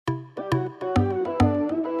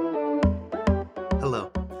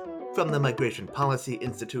From the Migration Policy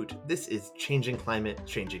Institute, this is Changing Climate,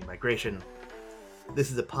 Changing Migration. This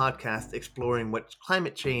is a podcast exploring what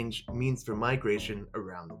climate change means for migration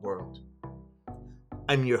around the world.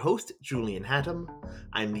 I'm your host, Julian Hattam.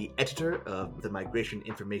 I'm the editor of the Migration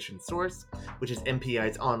Information Source, which is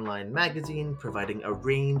MPI's online magazine providing a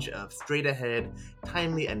range of straight-ahead,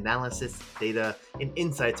 timely analysis, data, and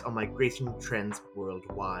insights on migration trends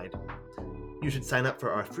worldwide. You should sign up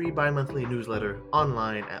for our free bi-monthly newsletter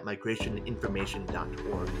online at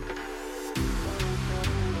migrationinformation.org.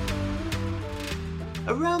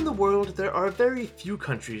 Around the world, there are very few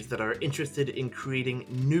countries that are interested in creating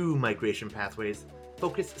new migration pathways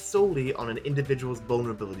focused solely on an individual's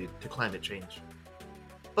vulnerability to climate change.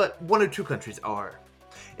 But one or two countries are.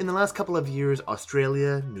 In the last couple of years,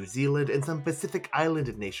 Australia, New Zealand, and some Pacific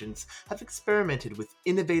Island nations have experimented with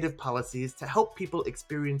innovative policies to help people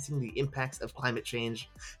experiencing the impacts of climate change,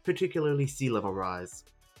 particularly sea level rise.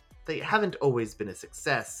 They haven't always been a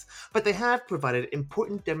success, but they have provided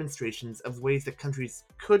important demonstrations of ways that countries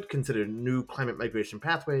could consider new climate migration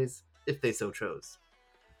pathways if they so chose.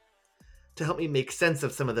 To help me make sense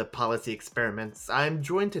of some of the policy experiments, I'm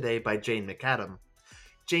joined today by Jane McAdam.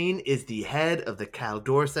 Jane is the head of the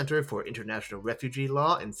Kaldor Centre for International Refugee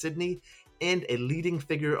Law in Sydney and a leading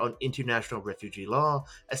figure on international refugee law,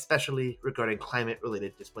 especially regarding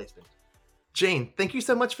climate-related displacement. Jane, thank you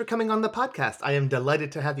so much for coming on the podcast. I am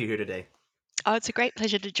delighted to have you here today. Oh, it's a great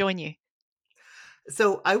pleasure to join you.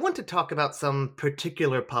 So, I want to talk about some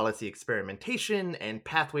particular policy experimentation and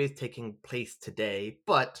pathways taking place today,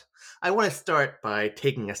 but I want to start by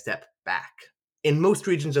taking a step back. In most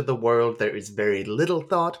regions of the world, there is very little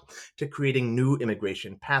thought to creating new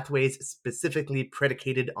immigration pathways specifically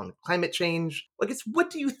predicated on climate change. I guess, what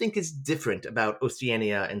do you think is different about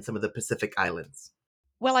Oceania and some of the Pacific Islands?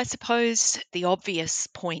 Well, I suppose the obvious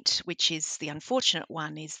point, which is the unfortunate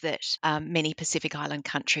one, is that many Pacific Island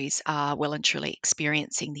countries are well and truly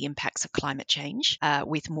experiencing the impacts of climate change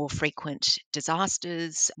with more frequent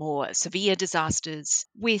disasters, more severe disasters,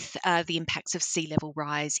 with the impacts of sea level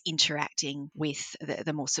rise interacting with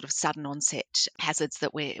the more sort of sudden onset hazards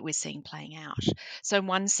that we're seeing playing out. So, in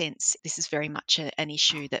one sense, this is very much an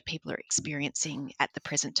issue that people are experiencing at the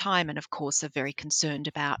present time, and of course, are very concerned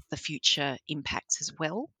about the future impacts as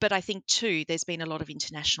well. But I think too, there's been a lot of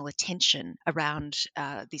international attention around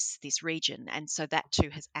this region, and so that too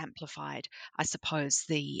has amplified, I suppose,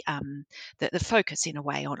 the focus in a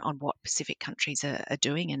way on what Pacific countries are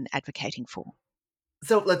doing and advocating for.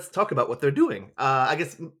 So let's talk about what they're doing. I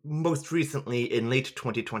guess most recently, in late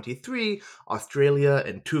 2023, Australia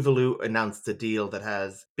and Tuvalu announced a deal that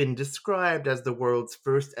has been described as the world's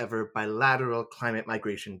first ever bilateral climate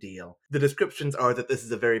migration deal. The descriptions are that this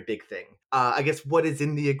is a very big thing. I guess what is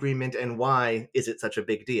in the agreement and why is it such a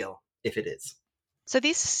big deal, if it is? So,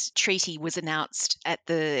 this treaty was announced at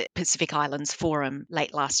the Pacific Islands Forum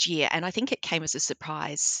late last year, and I think it came as a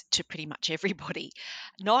surprise to pretty much everybody,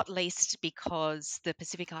 not least because the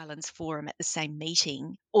Pacific Islands Forum at the same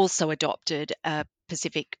meeting also adopted a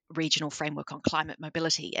Pacific Regional Framework on Climate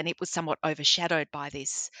Mobility, and it was somewhat overshadowed by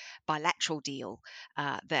this bilateral deal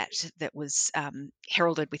that was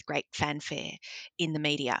heralded with great fanfare in the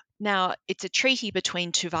media. Now, it's a treaty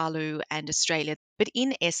between Tuvalu and Australia, but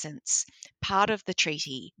in essence, part of the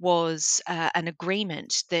treaty was an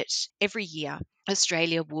agreement that every year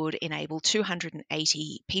Australia would enable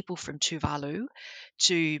 280 people from Tuvalu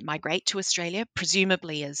to migrate to Australia,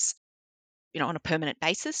 presumably as on a permanent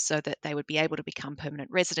basis, so that they would be able to become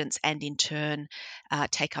permanent residents and in turn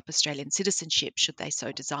take up Australian citizenship should they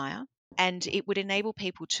so desire. And it would enable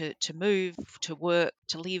people to move, to work,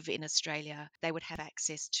 to live in Australia. They would have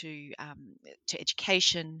access to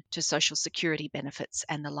education, to social security benefits,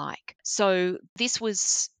 and the like. So this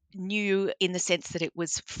was new in the sense that it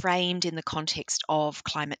was framed in the context of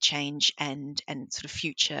climate change and sort of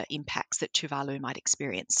future impacts that Tuvalu might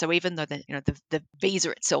experience. So even though the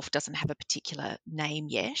visa itself doesn't have a particular name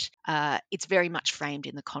yet, it's very much framed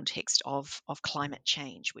in the context of climate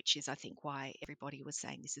change, which is, I think, why everybody was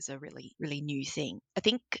saying this is a really, really new thing. I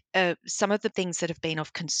think some of the things that have been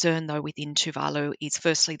of concern, though, within Tuvalu is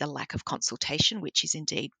firstly the lack of consultation, which is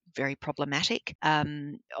indeed very problematic.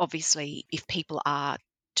 Obviously, if people are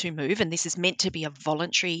to move, and this is meant to be a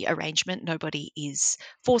voluntary arrangement. Nobody is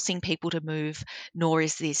forcing people to move, nor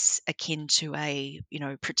is this akin to a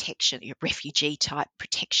protection, refugee type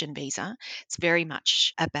protection visa. It's very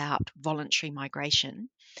much about voluntary migration.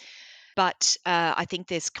 But I think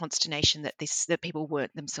there's consternation that people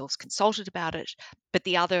weren't themselves consulted about it. But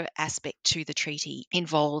the other aspect to the treaty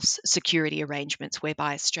involves security arrangements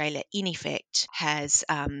whereby Australia, in effect, has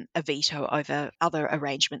a veto over other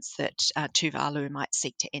arrangements that Tuvalu might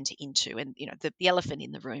seek to enter into. And the elephant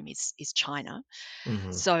in the room is China.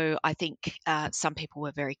 Hmm. So I think some people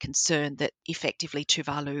were very concerned that effectively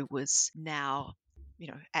Tuvalu was now,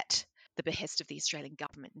 at the behest of the Australian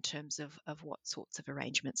government in terms of what sorts of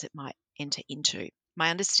arrangements it might enter into. My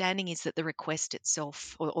understanding is that the request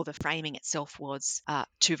itself, or the framing itself, was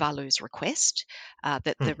Tuvalu's request.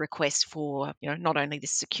 That the request for, not only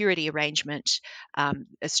this security arrangement,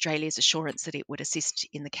 Australia's assurance that it would assist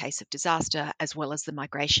in the case of disaster, as well as the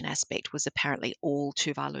migration aspect, was apparently all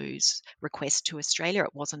Tuvalu's request to Australia.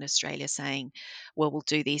 It wasn't Australia saying, "Well, we'll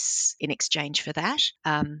do this in exchange for that."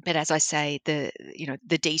 But as I say,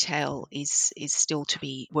 the detail is still to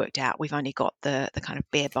be worked out. We've only got the kind of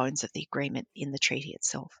bare bones of the agreement in the treaty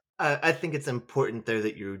itself. I think it's important there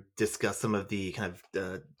that you discuss some of the kind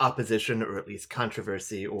of opposition, or at least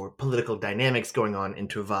controversy or political dynamics going on in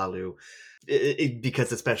Tuvalu,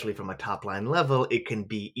 because especially from a top line level, it can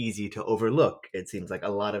be easy to overlook. It seems like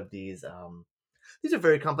a lot of these are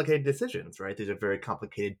very complicated decisions, right? These are very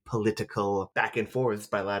complicated political back and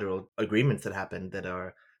forth bilateral agreements that happen that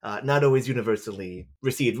are not always universally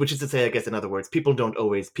received, which is to say, I guess, in other words, people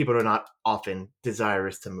are not often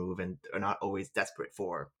desirous to move and are not always desperate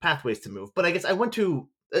for pathways to move. But I guess I want to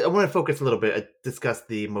focus a little bit, discuss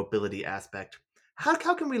the mobility aspect.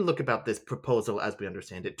 How can we look about this proposal as we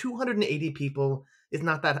understand it? 280 people is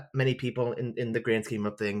not that many people in the grand scheme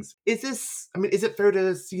of things. Is it fair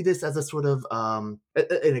to see this as a sort of an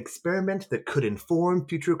experiment that could inform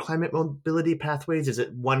future climate mobility pathways? Is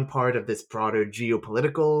it one part of this broader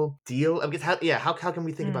geopolitical deal? I guess how can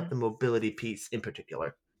we think about Mm. the mobility piece in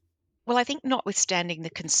particular? Well, I think notwithstanding the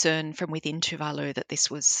concern from within Tuvalu that this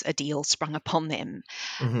was a deal sprung upon them,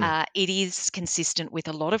 Hmm. it is consistent with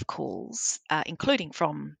a lot of calls, including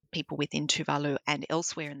from people within Tuvalu and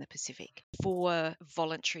elsewhere in the Pacific, for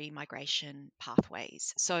voluntary migration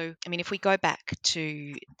pathways. So, I mean, if we go back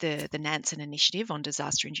to the Nansen Initiative on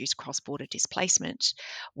disaster-induced cross-border displacement,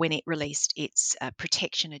 when it released its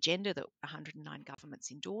protection agenda that 109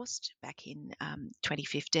 governments endorsed back in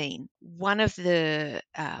 2015, one of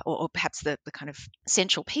or perhaps the kind of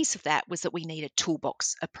central piece of that was that we need a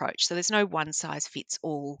toolbox approach. So there's no one size fits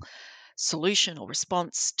all solution or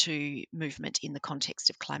response to movement in the context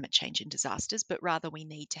of climate change and disasters, but rather we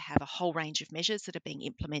need to have a whole range of measures that are being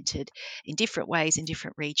implemented in different ways in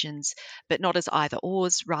different regions, but not as either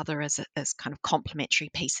ors, rather as kind of complementary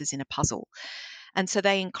pieces in a puzzle. And so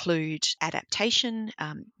they include adaptation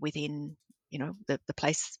within the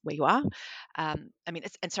place where you are. And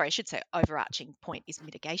sorry, I should say overarching point is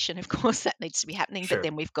mitigation. Of course, that needs to be happening. But Sure.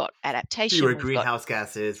 then we've got adaptation. Fewer We've got greenhouse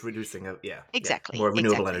gases, reducing of exactly, more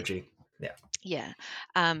renewable exactly. energy. Yeah. Yeah.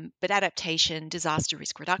 But adaptation, disaster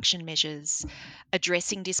risk reduction measures,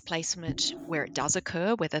 addressing displacement where it does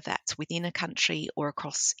occur, whether that's within a country or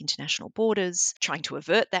across international borders, trying to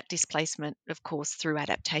avert that displacement, of course, through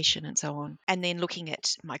adaptation and so on. And then looking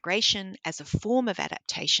at migration as a form of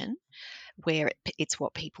adaptation where it's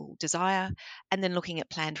what people desire, and then looking at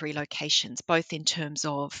planned relocations, both in terms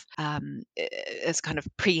of as kind of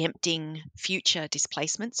preempting future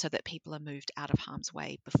displacement so that people are moved out of harm's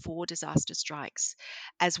way before disaster strikes,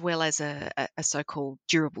 as well as a so-called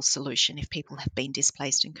durable solution if people have been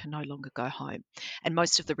displaced and can no longer go home. And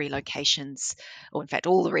most of the relocations, or in fact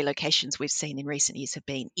all the relocations we've seen in recent years, have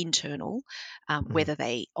been internal. Mhm. Whether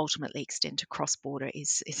they ultimately extend to cross-border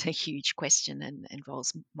is a huge question and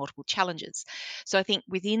involves multiple challenges. So I think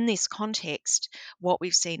within this context, what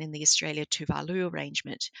we've seen in the Australia-Tuvalu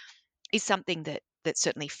arrangement is something that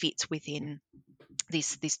certainly fits within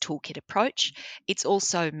this toolkit approach. It's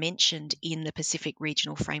also mentioned in the Pacific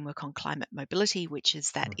Regional Framework on Climate Mobility, which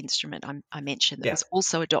is that instrument I mentioned that Yeah. was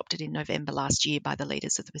also adopted in November last year by the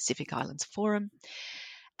leaders of the Pacific Islands Forum.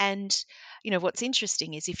 And what's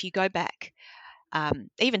interesting is if you go back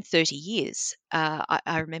even 30 years.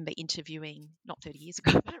 I remember interviewing, not 30 years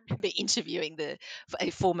ago, but I remember interviewing a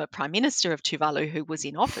former Prime Minister of Tuvalu who was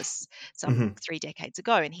in office some Hmm. 3 decades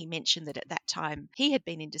ago. And he mentioned that at that time he had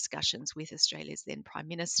been in discussions with Australia's then Prime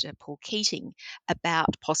Minister, Paul Keating,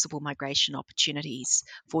 about possible migration opportunities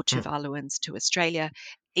for Tuvaluans to Australia,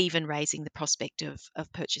 even raising the prospect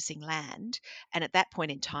of purchasing land. And at that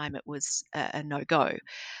point in time, it was a no-go.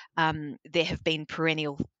 There have been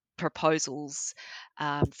perennial proposals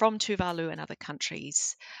from Tuvalu and other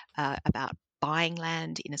countries about buying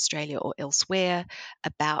land in Australia or elsewhere,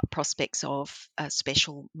 about prospects of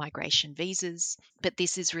special migration visas. But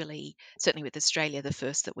this is really, certainly with Australia, the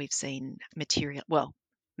first that we've seen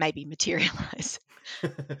maybe materialise.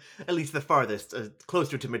 At least the farthest,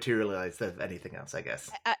 closer to materialize of anything else, I guess,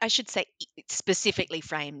 I should say specifically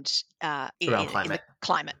framed around in the climate.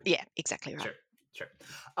 climate. Yeah, exactly right. Sure, sure.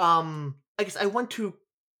 I guess I want to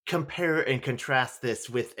compare and contrast this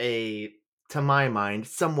with a, to my mind,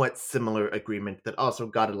 somewhat similar agreement that also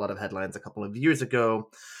got a lot of headlines a couple of years ago,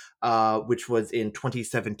 which was in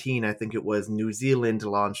 2017. I think it was New Zealand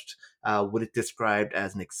launched what it described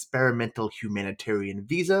as an experimental humanitarian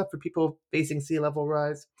visa for people facing sea level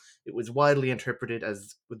rise. It was widely interpreted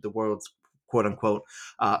as the world's quote unquote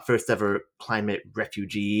first ever climate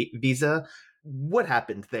refugee visa. What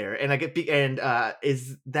happened there? And I get and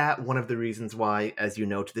is that one of the reasons why, as you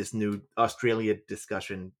note, this new Australia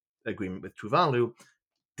discussion agreement with Tuvalu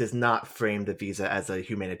does not frame the visa as a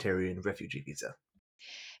humanitarian refugee visa?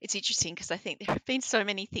 It's interesting because I think there have been so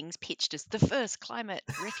many things pitched as the first climate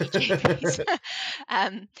refugee visa.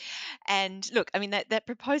 um, and look, I mean, that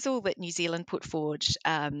proposal that New Zealand put forward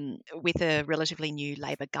with a relatively new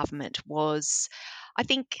Labor government was, I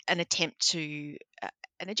think, and a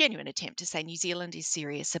genuine attempt to say New Zealand is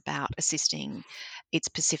serious about assisting its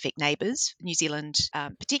Pacific neighbours. New Zealand,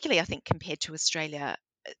 particularly, I think, compared to Australia,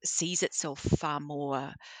 sees itself far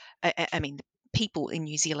more. I mean, people in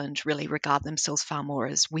New Zealand really regard themselves far more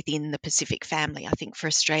as within the Pacific family. I think for Mm,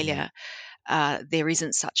 Australia, there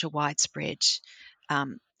isn't such a widespread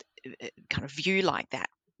um, kind of view like that,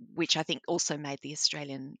 which I think also made the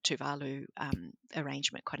Australian-Tuvalu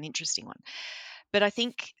arrangement quite an interesting one. But I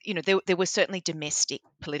think, there were certainly domestic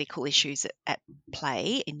political issues at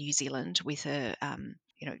play in New Zealand with a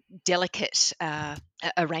delicate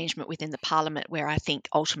arrangement within the parliament where I think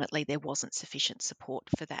ultimately there wasn't sufficient support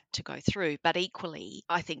for that to go through. But equally,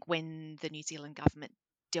 I think when the New Zealand government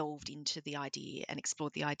delved into the idea and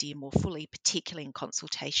explored the idea more fully, particularly in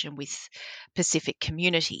consultation with Pacific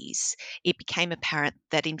communities, it became apparent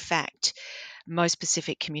that in fact most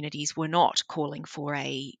Pacific communities were not calling for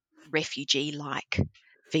a refugee like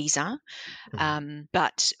visa, mhm,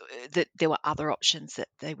 but that there were other options that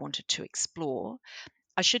they wanted to explore.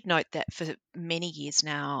 I should note that for many years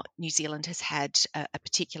now, New Zealand has had a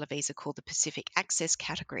particular visa called the Pacific Access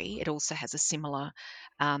category. It also has a similar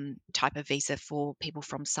type of visa for people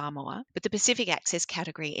from Samoa. But the Pacific Access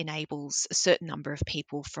category enables a certain number of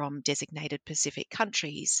people from designated Pacific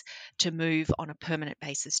countries to move on a permanent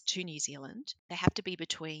basis to New Zealand. They have to be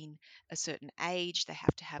between a certain age, they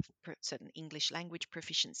have to have certain English language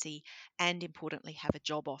proficiency, and importantly, have a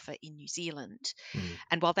job offer in New Zealand. mm,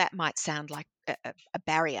 And while that might sound like a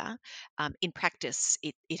barrier, in practice,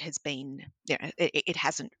 it has been, it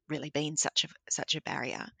hasn't really been such a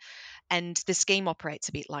barrier. And the scheme operates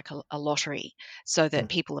a bit like a lottery, so that mm,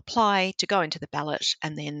 people apply to go into the ballot,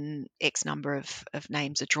 and then X number of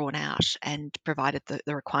names are drawn out, and provided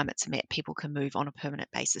the requirements are met, people can move on a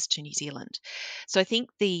permanent basis to New Zealand. So I think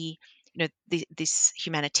this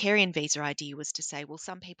humanitarian visa idea was to say, well,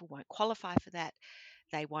 some people won't qualify for that,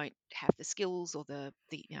 they won't have the skills or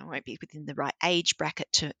won't be within the right age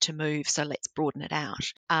bracket to move. So let's broaden it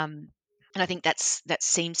out. And I think that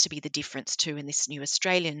seems to be the difference too in this new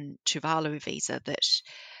Australian Tuvalu visa, that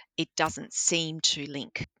it doesn't seem to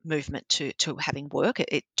link movement to having work.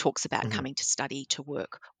 It talks about mhm, coming to study, to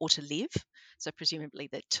work, or to live. So presumably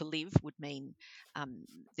that to live would mean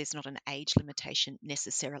there's not an age limitation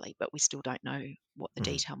necessarily, but we still don't know what the mhm,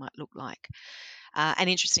 detail might look like. And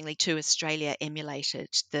interestingly, too, Australia emulated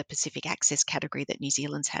the Pacific Access category that New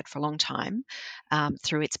Zealand's had for a long time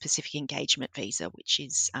through its Pacific Engagement Visa, which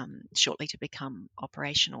is shortly to become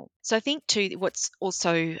operational. So I think, too, what's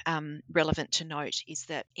also relevant to note is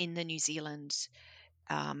that in the New Zealand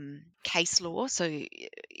case law, so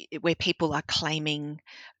where people are claiming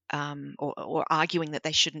or arguing that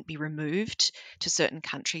they shouldn't be removed to certain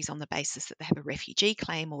countries on the basis that they have a refugee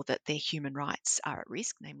claim or that their human rights are at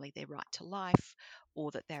risk, namely their right to life,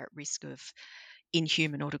 or that they're at risk of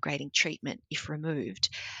inhuman or degrading treatment if removed.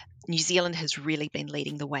 New Zealand has really been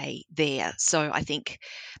leading the way there. So I think,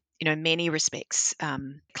 in many respects,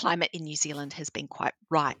 climate in New Zealand has been quite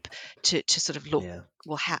ripe to sort of look, yeah.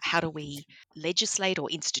 well, how do we legislate or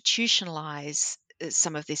institutionalize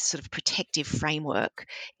some of this sort of protective framework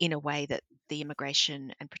in a way that the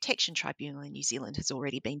Immigration and Protection Tribunal in New Zealand has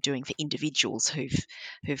already been doing for individuals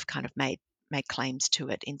who've kind of made claims to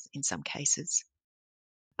it in some cases.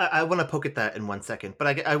 I want to poke at that in 1 second,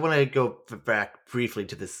 but I want to go back briefly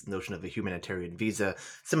to this notion of a humanitarian visa.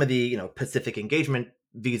 Some of the Pacific engagement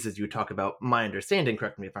visas you talk about, my understanding,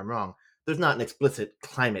 correct me if I'm wrong, there's not an explicit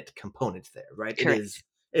climate component there, right? Correct.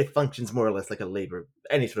 It functions more or less like a labor,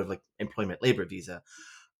 any sort of like employment labor visa.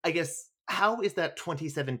 I guess, how is that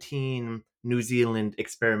 2017 New Zealand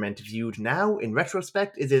experiment viewed now in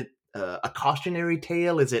retrospect? Is it a cautionary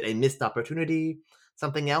tale? Is it a missed opportunity?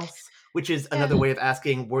 Something else? Which is Yeah. another way of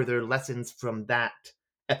asking, were there lessons from that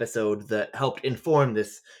episode that helped inform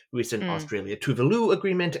this recent Mm. Australia-Tuvalu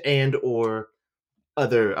agreement and or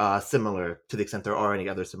other similar, to the extent there are any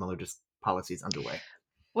other similar just policies underway?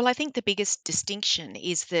 Well, I think the biggest distinction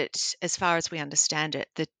is that, as far as we understand it,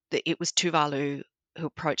 that it was Tuvalu who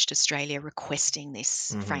approached Australia requesting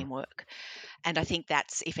this Hmm. framework. And I think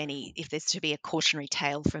that's, if there's to be a cautionary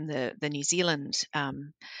tale from the New Zealand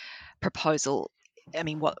proposal, I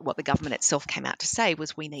mean, what the government itself came out to say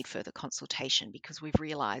was we need further consultation because we've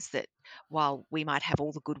realised that while we might have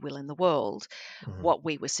all the goodwill in the world, Hmm. what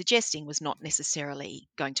we were suggesting was not necessarily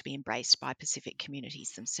going to be embraced by Pacific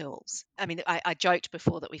communities themselves. I mean, I joked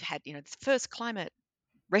before that we've had, the first climate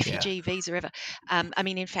Yeah. refugee visa ever. I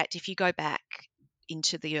mean, in fact, if you go back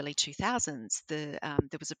into the early 2000s, there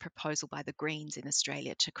was a proposal by the Greens in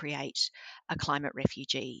Australia to create a climate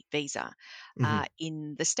refugee visa. Hmm.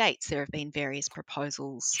 In the States, there have been various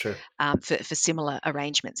proposals Sure. for similar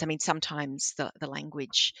arrangements. I mean, sometimes the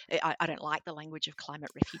language, I don't like the language of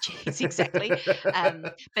climate refugees exactly,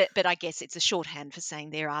 but I guess it's a shorthand for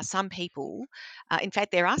saying there are some people, in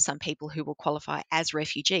fact, there are some people who will qualify as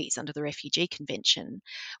refugees under the Refugee Convention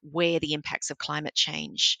where the impacts of climate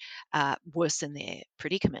change worsen their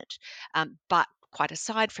predicament. But quite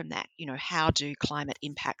aside from that, how do climate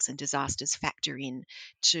impacts and disasters factor in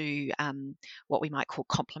to what we might call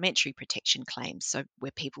complementary protection claims? So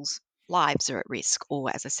where people's lives are at risk,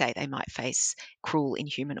 or as I say, they might face cruel,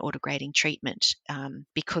 inhuman, or degrading treatment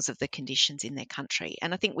because of the conditions in their country.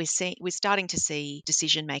 And I think we're starting to see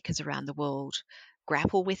decision makers around the world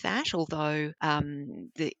grapple with that, although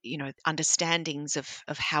the understandings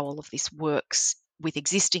of how all of this works with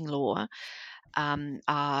existing law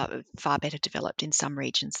are far better developed in some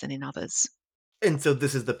regions than in others. And so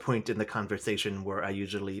this is the point in the conversation where I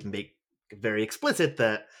usually make very explicit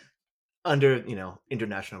that under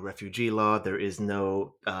international refugee law there is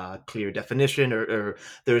no clear definition, or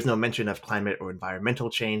there is no mention of climate or environmental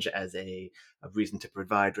change as a reason to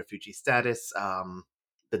provide refugee status.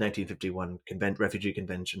 The 1951 refugee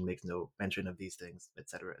convention makes no mention of these things,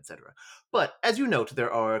 etc., etc. But as you note,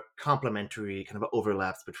 there are complementary kind of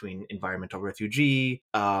overlaps between environmental refugee,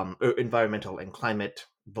 or environmental and climate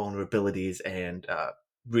vulnerabilities, and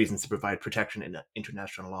reasons to provide protection in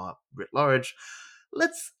international law writ large.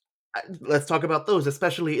 Let's let's talk about those,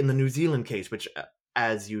 especially in the New Zealand case, which,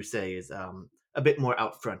 as you say, is a bit more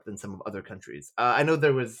out front than some of other countries. I know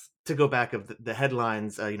there was, to go back of the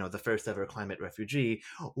headlines, the first ever climate refugee.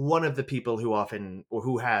 One of the people who often, or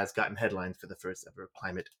who has gotten headlines for the first ever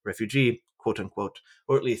climate refugee, quote unquote,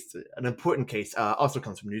 or at least an important case, also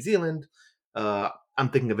comes from New Zealand. I'm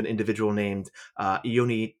thinking of an individual named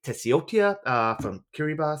Ioni Tesiotia from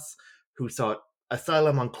Kiribati, who sought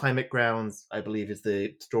asylum on climate grounds, I believe is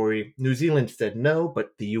the story. New Zealand said no, but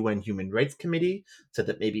the UN Human Rights Committee said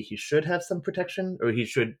that maybe he should have some protection, or he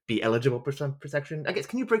should be eligible for some protection. I guess,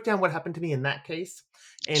 can you break down what happened to me in that case?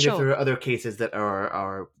 And if Sure. there are other cases that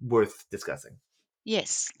are worth discussing?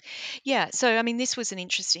 Yes. Yeah. So, I mean, this was an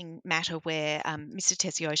interesting matter where Mr.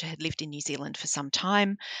 Tesiota had lived in New Zealand for some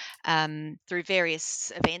time. Through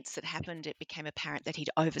various events that happened, it became apparent that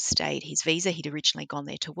he'd overstayed his visa. He'd originally gone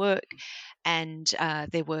there to work, and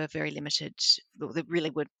there were there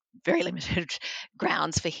really were very limited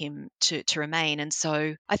grounds for him to remain. And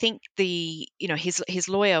so I think his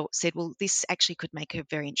lawyer said, well, this actually could make a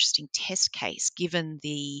very interesting test case given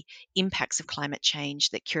the impacts of climate change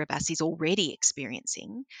that Kiribati is already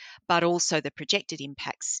experiencing, but also the projected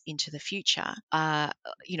impacts into the future.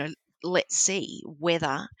 You know, let's see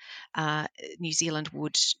whether New Zealand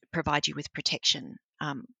would provide you with protection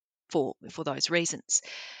for those reasons.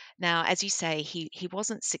 Now, as you say, he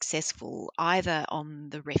wasn't successful either on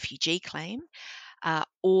the refugee claim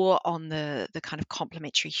or on the kind of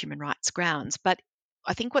complementary human rights grounds. But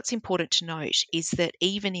I think what's important to note is that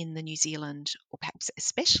even in the New Zealand, or perhaps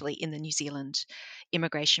especially in the New Zealand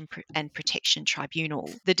Immigration and Protection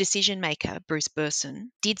Tribunal, the decision maker, Bruce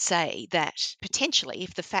Burson, did say that potentially,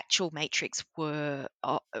 if the factual matrix were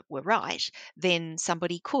right, then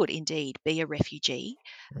somebody could indeed be a refugee.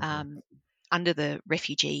 Mhm. Um, under the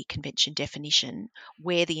Refugee Convention definition,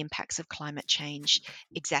 where the impacts of climate change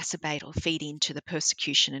exacerbate or feed into the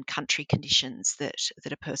persecution and country conditions that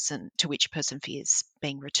a person to which a person fears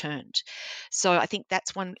being returned. So I think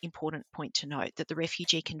that's one important point to note, that the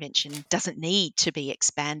Refugee Convention doesn't need to be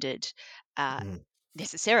expanded uh, Mhm.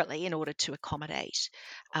 necessarily in order to accommodate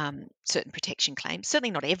certain protection claims.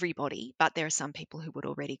 Certainly not everybody, but there are some people who would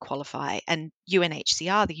already qualify. And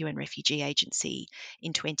UNHCR, the UN Refugee Agency,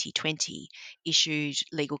 in 2020 issued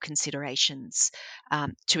legal considerations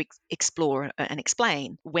to explore and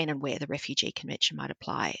explain when and where the Refugee Convention might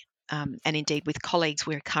apply. And indeed, with colleagues,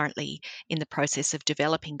 we're currently in the process of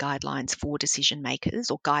developing guidelines for decision makers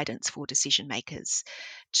or guidance for decision makers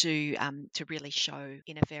to really show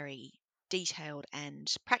in a very detailed and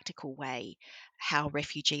practical way how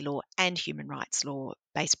refugee law and human rights law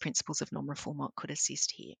based principles of non-refoulement could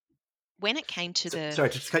assist here. When it came to So, the sorry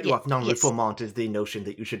to just cut you yeah, off. yes, Non-refoulement is the notion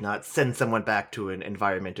that you should not send someone back to an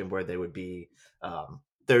environment in where they would be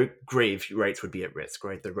their grave rights would be at risk,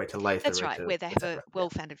 right? Their right to life, their that's right right, to where they have a etc. Yeah.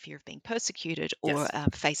 well-founded fear of being persecuted or Yes.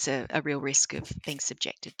 face a real risk of being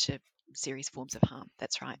subjected to serious forms of harm.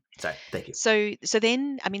 That's right. Sorry. Thank you. So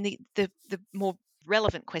then, I mean, the more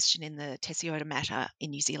relevant question in the Tessio matter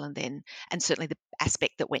in New Zealand then, and certainly the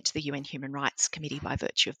aspect that went to the UN Human Rights Committee by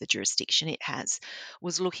virtue of the jurisdiction it has,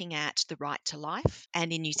 was looking at the right to life.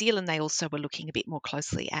 And in New Zealand, they also were looking a bit more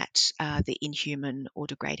closely at the inhuman or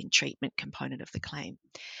degrading treatment component of the claim.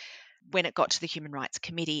 When it got to the Human Rights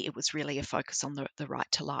Committee, it was really a focus on the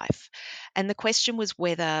right to life. And the question was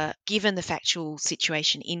whether, given the factual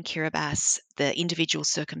situation in Kiribati, the individual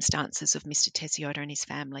circumstances of Mr. Tessiota and his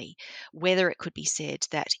family, whether it could be said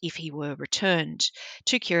that if he were returned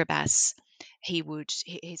to Kiribati,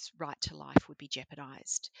 his right to life would be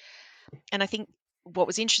jeopardised. And I think what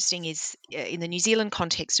was interesting is in the New Zealand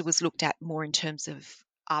context, it was looked at more in terms of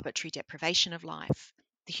arbitrary deprivation of life.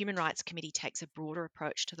 The Human Rights Committee takes a broader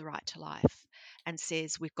approach to the right to life and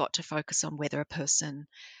says we've got to focus on whether a person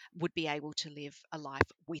would be able to live a life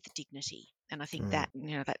with dignity. And I think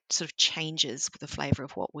Mm, that sort of changes the flavour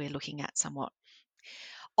of what we're looking at somewhat.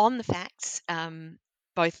 On the facts,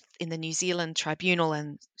 both in the New Zealand tribunal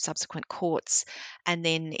and subsequent courts, and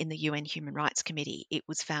then in the UN Human Rights Committee, it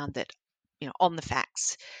was found that, on the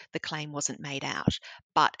facts, the claim wasn't made out.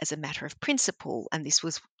 But as a matter of principle, and this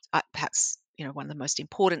was perhaps one of the most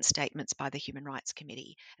important statements by the Human Rights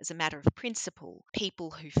Committee, as a matter of principle,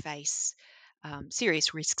 people who face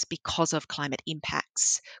serious risks because of climate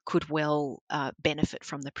impacts could well benefit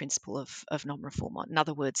from the principle of non-refoulement. In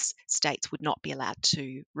other words, states would not be allowed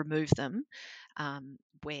to remove them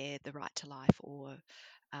where the right to life or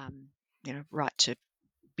right to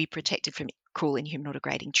be protected from cruel, inhuman, or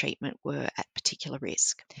degrading treatment were at particular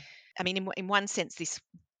risk. I mean, in one sense, this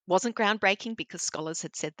wasn't groundbreaking because scholars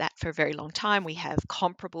had said that for a very long time. We have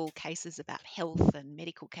comparable cases about health and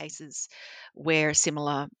medical cases where a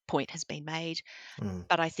similar point has been made. mm.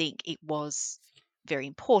 But I think it was very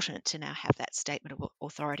important to now have that statement of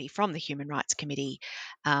authority from the Human Rights Committee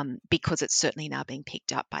because it's certainly now being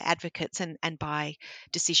picked up by advocates and by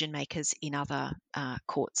decision makers in other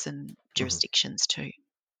courts and Mhm. jurisdictions too.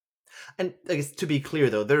 And I guess to be clear,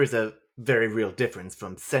 though, there is a very real difference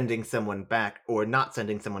from sending someone back or not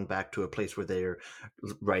sending someone back to a place where their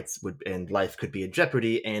rights would and life could be in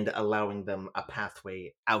jeopardy, and allowing them a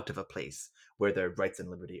pathway out of a place where their rights and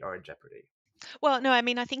liberty are in jeopardy. Well, no, I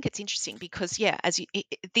mean, I think it's interesting because, yeah,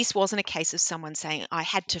 this wasn't a case of someone saying, I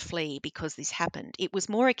had to flee because this happened. It was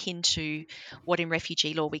more akin to what in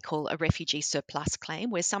refugee law we call a refugee surplus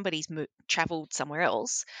claim, where somebody's travelled somewhere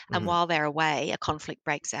else, and Mhm. while they're away, a conflict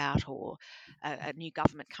breaks out or a new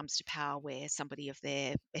government comes to power where somebody of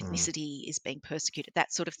their Mm. ethnicity is being persecuted,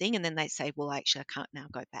 that sort of thing. And then they say, well, actually, I can't now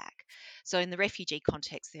go back. So in the refugee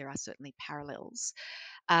context, there are certainly parallels.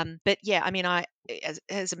 But yeah, I mean,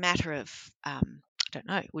 as a matter of I don't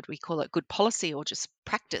know, would we call it good policy or just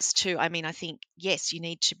practice too? I mean, I think yes, you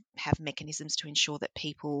need to have mechanisms to ensure that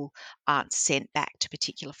people aren't sent back to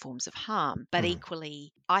particular forms of harm. But Mhm.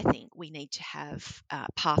 equally, I think we need to have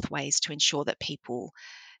pathways to ensure that people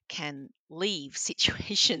can leave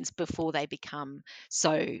situations before they become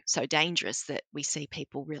so dangerous that we see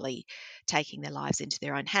people really taking their lives into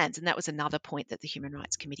their own hands. And that was another point that the Human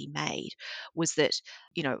Rights Committee made, was that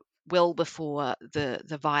well before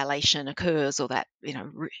the violation occurs or that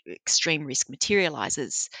extreme risk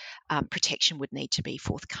materializes, protection would need to be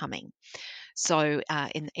forthcoming. So,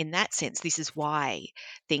 in that sense, this is why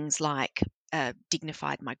things like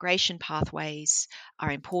dignified migration pathways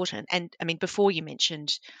are important. And I mean, before you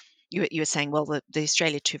mentioned, you were saying, well, the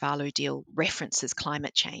Australia-Tuvalu deal references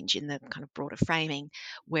climate change in the kind of broader framing,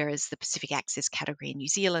 whereas the Pacific Access category in New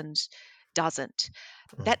Zealand doesn't.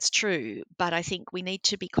 Mm. That's true, but I think we need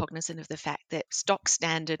to be cognizant of the fact that stock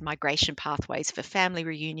standard migration pathways for family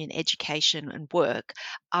reunion, education, and work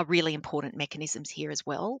are really important mechanisms here as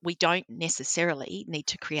well. We don't necessarily need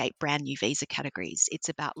to create brand new visa categories. It's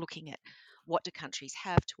about looking at what do countries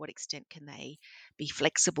have, to what extent can they be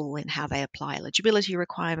flexible in how they apply eligibility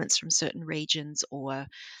requirements from certain regions, or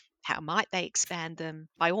how might they expand them?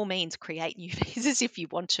 By all means, create new visas if you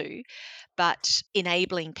want to, but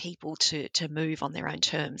enabling people to move on their own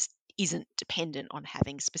terms isn't dependent on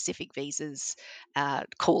having specific visas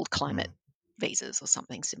called climate Mm. visas or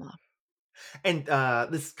something similar. And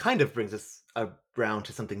this kind of brings us around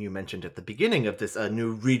to something you mentioned at the beginning of this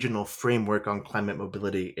new regional framework on climate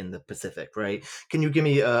mobility in the Pacific, right? Can you give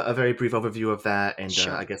me a very brief overview of that and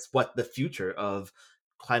Sure. I guess what the future of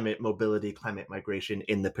climate mobility, climate migration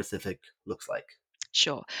in the Pacific looks like?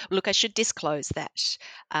 Sure. Look, I should disclose that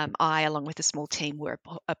I, along with a small team, were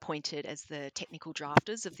appointed as the technical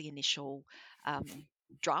drafters of the initial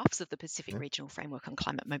drafts of the Pacific Yeah. Regional Framework on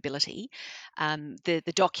Climate Mobility.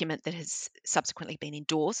 The document that has subsequently been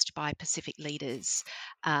endorsed by Pacific leaders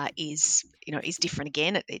is different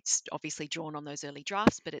again. It's obviously drawn on those early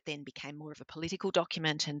drafts, but it then became more of a political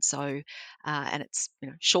document, and so and it's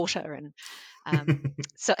shorter and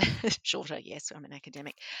so shorter. Yes, I'm an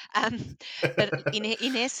academic. Um, but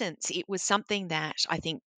in essence, it was something that I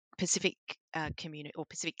think Pacific community or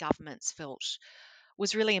Pacific governments felt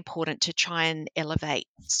was really important to try and elevate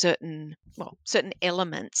certain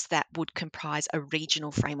elements that would comprise a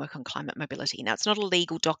regional framework on climate mobility. Now, it's not a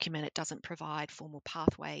legal document; it doesn't provide formal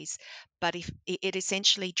pathways, but if it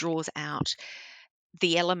essentially draws out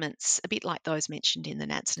the elements, a bit like those mentioned in the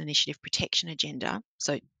Nansen Initiative protection agenda.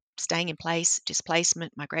 So, staying in place,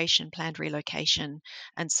 displacement, migration, planned relocation,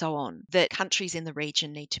 and so on, that countries in the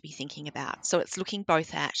region need to be thinking about. So, it's looking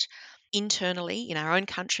both at internally in our own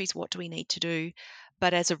countries, what do we need to do?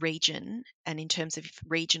 But as a region, and in terms of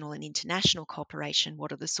regional and international cooperation,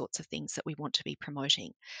 what are the sorts of things that we want to be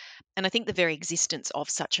promoting? And I think the very existence of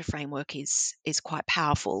such a framework is quite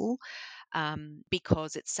powerful,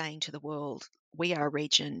 because it's saying to the world, we are a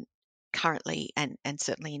region currently and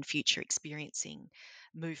certainly in future experiencing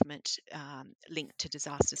movement linked to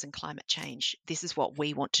disasters and climate change. This is what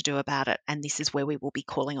we want to do about it, and this is where we will be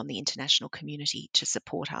calling on the international community to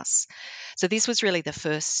support us. So, this was really the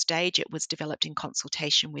first stage. It was developed in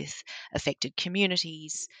consultation with affected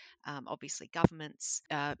communities, obviously governments,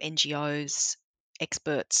 NGOs,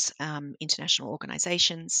 experts, international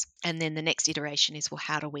organizations. And then the next iteration is, well,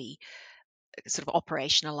 how do we sort of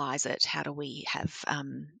operationalize it? How do we have,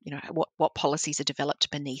 what policies are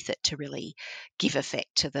developed beneath it to really give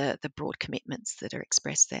effect to the broad commitments that are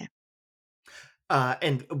expressed there?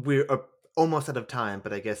 And we're almost out of time,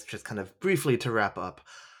 but I guess just kind of briefly to wrap up.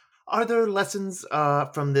 Are there lessons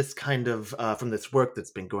from this kind of from this work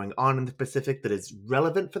that's been going on in the Pacific that is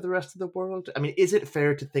relevant for the rest of the world? I mean, is it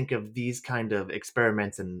fair to think of these kind of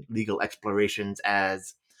experiments and legal explorations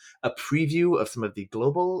as a preview of some of the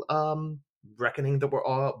global reckoning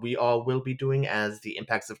that we all will be doing as the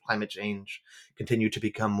impacts of climate change continue to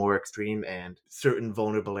become more extreme and certain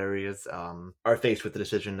vulnerable areas are faced with the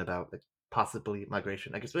decision about like, possibly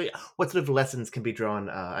migration? I guess what sort of lessons can be drawn,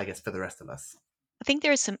 I guess, for the rest of us? I think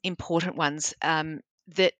there are some important ones,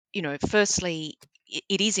 that, firstly,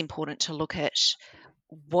 it is important to look at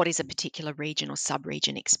what is a particular region or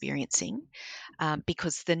sub-region experiencing,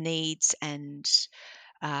 because the needs and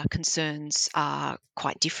concerns are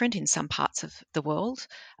quite different in some parts of the world.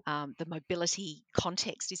 The mobility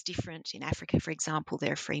context is different. In Africa, for example,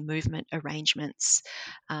 there are free movement arrangements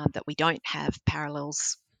that we don't have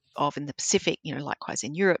parallels of in the Pacific, likewise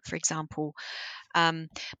in Europe, for example. Um,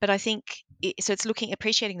 but I think so. It's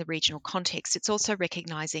appreciating the regional context. It's also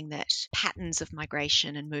recognizing that patterns of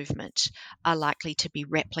migration and movement are likely to be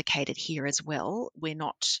replicated here as well. We're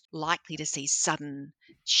not likely to see sudden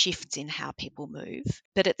shifts in how people move.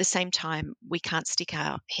 But at the same time, we can't stick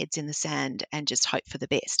our heads in the sand and just hope for the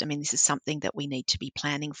best. I mean, this is something that we need to be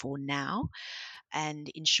planning for now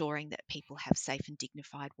and ensuring that people have safe and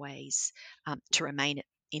dignified ways to remain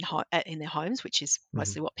in their homes, which is Mhm.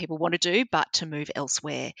 mostly what people want to do, but to move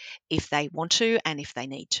elsewhere if they want to and if they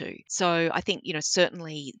need to. So I think,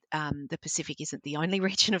 certainly the Pacific isn't the only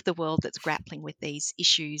region of the world that's grappling with these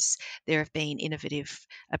issues. There have been innovative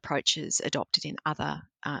approaches adopted in other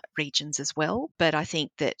regions as well. But I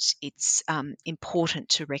think that it's important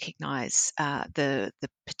to recognise the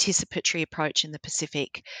participatory approach in the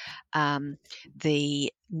Pacific,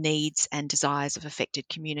 the needs and desires of affected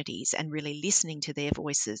communities, and really listening to their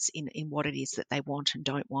voices in what it is that they want and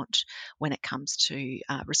don't want when it comes to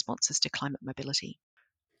responses to climate mobility.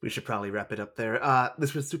 We should probably wrap it up there.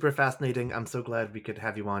 This was super fascinating. I'm so glad we could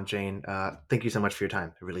have you on, Jane. Thank you so much for your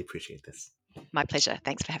time. I really appreciate this. My pleasure.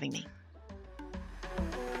 Thanks for having me.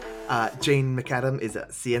 Jane McAdam is a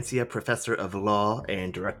Ciencia Professor of Law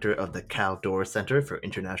and Director of the Kaldor Centre for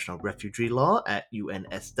International Refugee Law at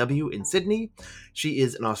UNSW in Sydney. She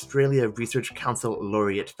is an Australia Research Council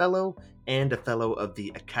Laureate Fellow and a Fellow of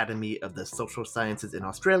the Academy of the Social Sciences in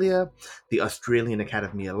Australia, the Australian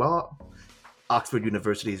Academy of Law, Oxford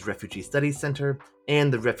University's Refugee Studies Centre,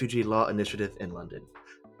 and the Refugee Law Initiative in London.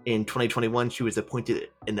 In 2021, she was appointed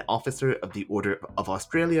an Officer of the Order of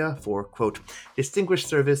Australia for, quote, distinguished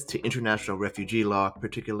service to international refugee law,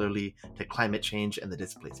 particularly to climate change and the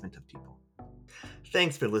displacement of people.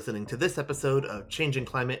 Thanks for listening to this episode of Changing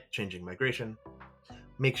Climate, Changing Migration.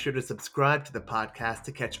 Make sure to subscribe to the podcast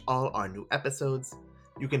to catch all our new episodes.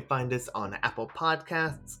 You can find us on Apple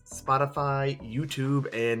Podcasts, Spotify,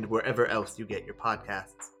 YouTube, and wherever else you get your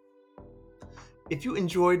podcasts. If you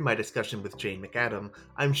enjoyed my discussion with Jane McAdam,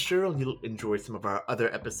 I'm sure you'll enjoy some of our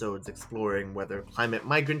other episodes exploring whether climate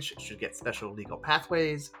migrants should get special legal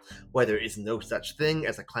pathways, why there is no such thing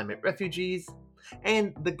as a climate refugees,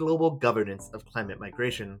 and the global governance of climate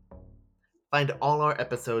migration. Find all our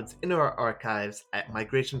episodes in our archives at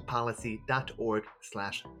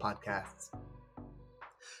migrationpolicy.org/podcasts.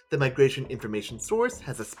 The Migration Information Source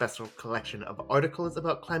has a special collection of articles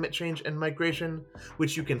about climate change and migration,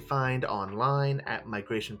 which you can find online at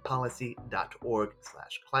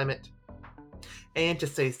migrationpolicy.org/climate. And to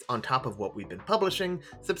stay on top of what we've been publishing,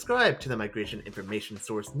 subscribe to the Migration Information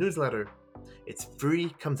Source newsletter. It's free,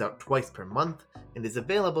 comes out twice per month, and is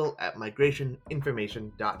available at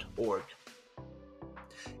migrationinformation.org.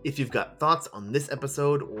 If you've got thoughts on this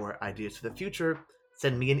episode or ideas for the future,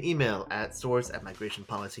 send me an email at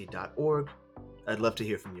source@migrationpolicy.org. I'd love to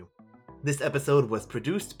hear from you. This episode was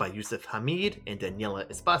produced by Yusuf Hamid and Daniela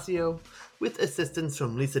Espacio, with assistance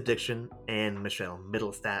from Lisa Diction and Michelle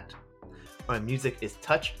Middlestat. Our music is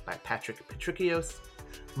Touched by Patrick Patricios.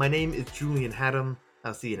 My name is Julian Haddam.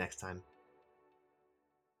 I'll see you next time.